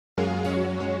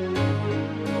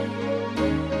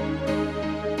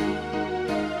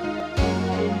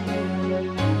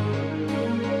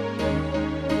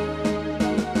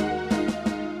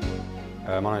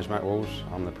My name is Matt Walls.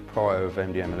 I'm the proprietor of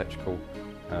MDM Electrical.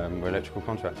 We're electrical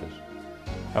contractors.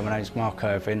 My name is Mark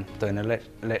Irvin, doing an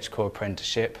electrical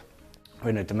apprenticeship.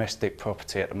 We're in a domestic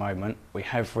property at the moment. We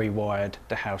have rewired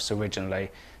the house originally,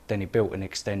 then he built an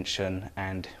extension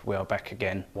and we are back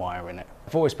again wiring it.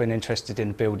 I've always been interested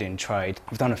in building trade.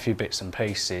 I've done a few bits and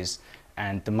pieces,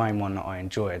 and the main one that I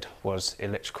enjoyed was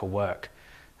electrical work,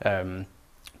 because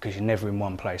you're never in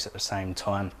one place at the same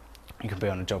time. You can be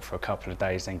on a job for a couple of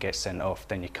days, then get sent off,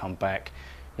 then you come back.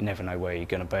 You never know where you're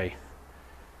going to be.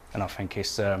 And I think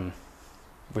it's a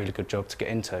really good job to get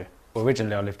into. Well,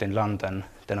 originally I lived in London,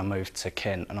 then I moved to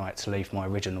Kent and I had to leave my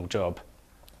original job.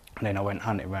 And then I went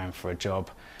hunting around for a job,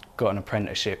 got an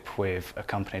apprenticeship with a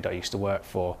company that I used to work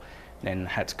for, then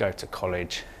had to go to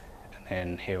college, and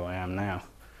then here I am now.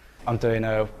 I'm doing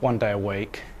a 1 day a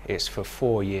week. It's for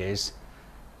 4 years,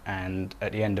 and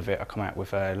at the end of it I come out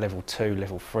with a level 2,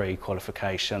 level 3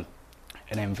 qualification,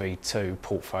 an MV2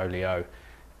 portfolio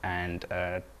and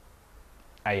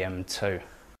AM2.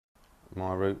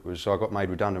 My route was I got made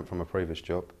redundant from a previous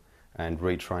job and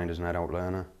retrained as an adult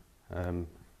learner and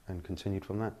continued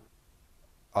from that.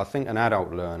 I think an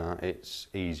adult learner, it's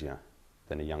easier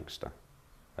than a youngster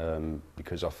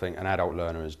because I think an adult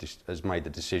learner has made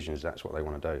the decisions that's what they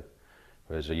want to do.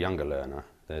 Whereas a younger learner,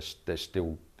 they're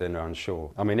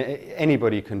unsure. I mean,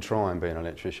 anybody can try and be an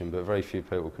electrician, but very few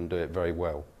people can do it very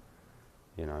well.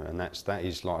 You know, and that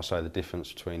is, like I say, the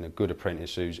difference between a good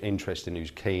apprentice who's interested,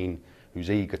 who's keen, who's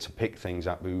eager to pick things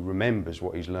up, who remembers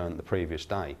what he's learned the previous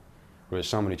day. Whereas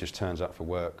someone who just turns up for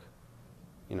work,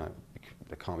 you know,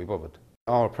 they can't be bothered.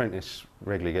 Our apprentice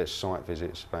regularly gets site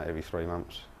visits about every 3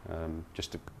 months,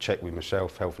 just to check with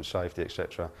myself, health and safety,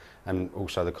 etc. And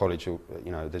also the college, you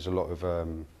know, there's a lot of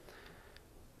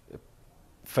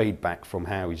feedback from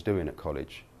how he's doing at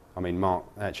college. I mean, Mark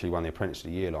actually won the Apprentice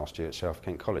of the Year last year at South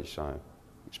Kent College, so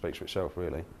it speaks for itself,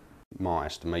 really. Mark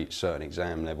has to meet certain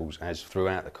exam levels as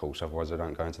throughout the course, otherwise they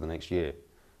don't go into the next year.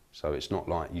 So it's not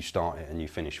like you start it and you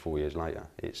finish 4 years later.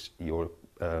 You're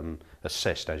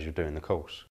assessed as you're doing the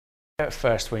course. At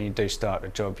first, when you do start the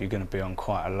job, you're going to be on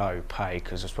quite a low pay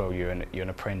because as well you're an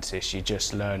apprentice. You're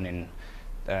just learning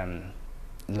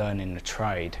the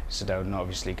trade, so they're not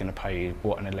obviously going to pay you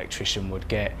what an electrician would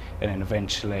get, and then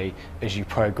eventually as you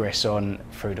progress on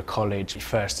through the college, your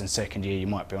first and second year you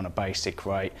might be on a basic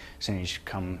rate, so then as you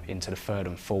come into the third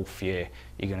and fourth year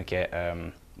you're going to get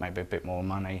maybe a bit more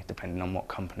money depending on what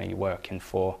company you're working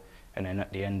for, and then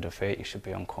at the end of it you should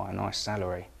be on quite a nice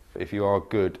salary. If you are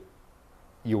good,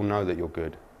 you'll know that you're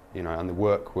good, you know, and the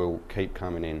work will keep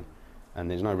coming in. And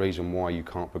there's no reason why you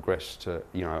can't progress to,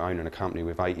 you know, owning a company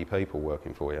with 80 people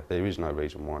working for you. There is no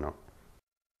reason why not.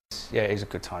 Yeah, it is a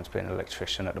good time to be an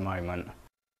electrician at the moment.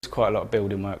 There's quite a lot of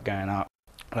building work going up,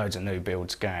 loads of new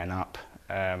builds going up,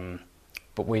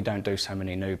 but we don't do so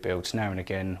many new builds. Now and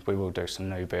again we will do some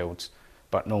new builds,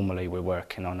 but normally we're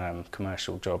working on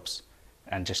commercial jobs,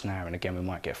 and just now and again we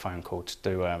might get a phone call to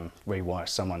do rewire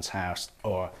someone's house,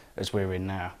 or as we're in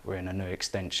now, we're in a new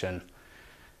extension.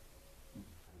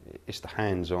 It's the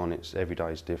hands-on, it's every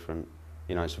day is different.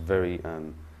 You know, it's a very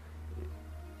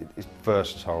it's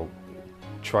versatile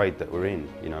trade that we're in.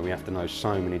 You know, we have to know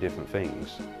so many different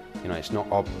things. You know, it's not,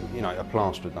 you know, a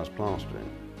plasterer does plastering.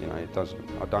 You know, it doesn't,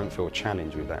 I don't feel a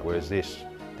challenge with that, whereas this,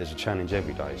 there's a challenge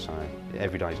every day, so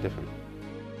every day is different.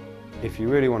 If you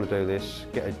really want to do this,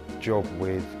 get a job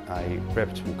with a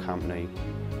reputable company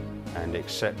and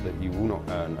accept that you will not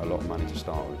earn a lot of money to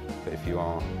start with. But if you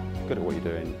are good at what you're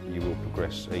doing, you will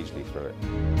progress easily through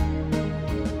it.